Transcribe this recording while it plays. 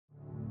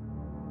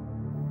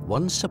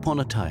Once upon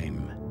a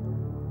time,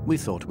 we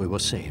thought we were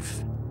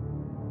safe.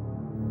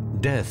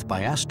 Death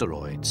by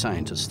asteroid,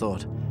 scientists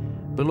thought,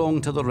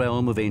 belonged to the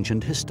realm of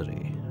ancient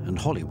history and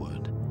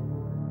Hollywood.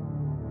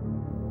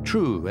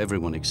 True,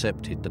 everyone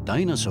accepted the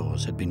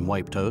dinosaurs had been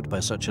wiped out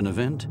by such an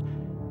event,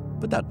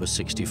 but that was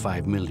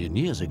 65 million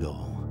years ago.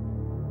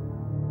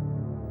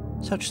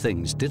 Such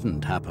things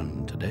didn't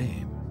happen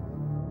today.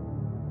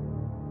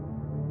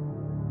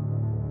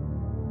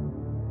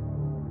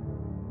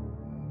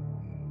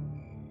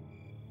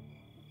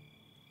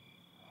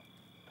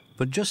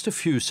 But just a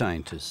few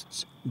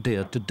scientists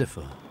dared to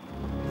differ.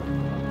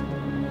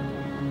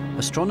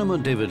 Astronomer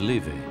David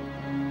Levy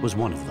was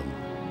one of them.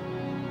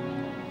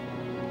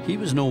 He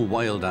was no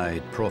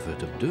wild-eyed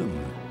prophet of doom.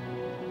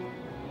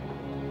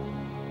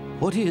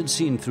 What he had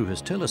seen through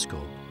his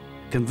telescope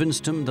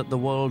convinced him that the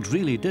world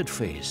really did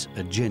face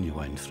a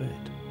genuine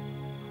threat.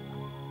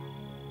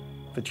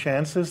 The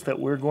chances that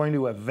we're going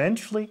to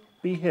eventually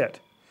be hit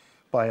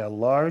by a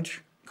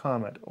large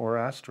comet or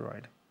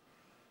asteroid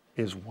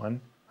is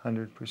 100%.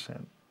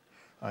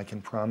 I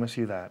can promise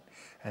you that.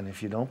 And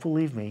if you don't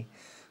believe me,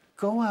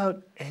 go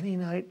out any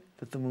night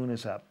that the moon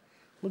is up.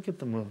 Look at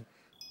the moon.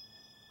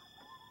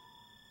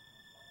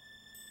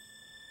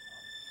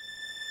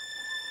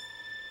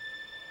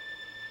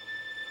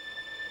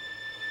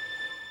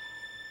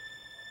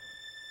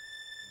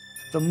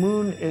 The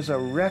moon is a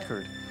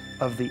record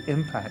of the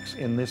impacts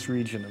in this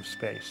region of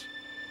space.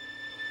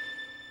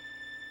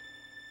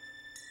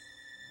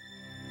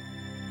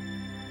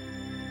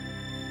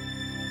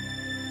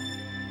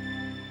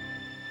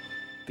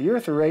 The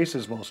Earth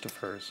erases most of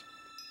hers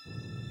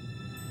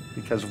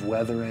because of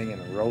weathering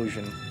and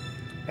erosion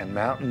and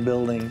mountain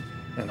building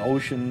and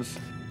oceans.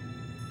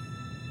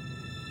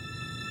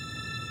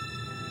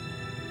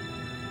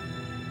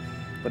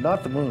 But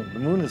not the moon. The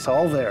moon is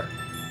all there.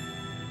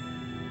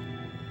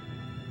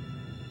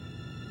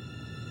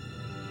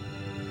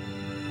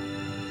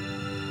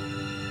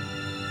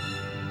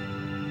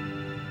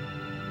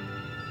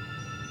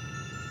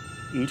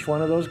 Each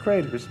one of those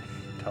craters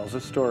tells a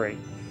story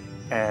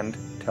and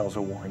tells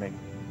a warning.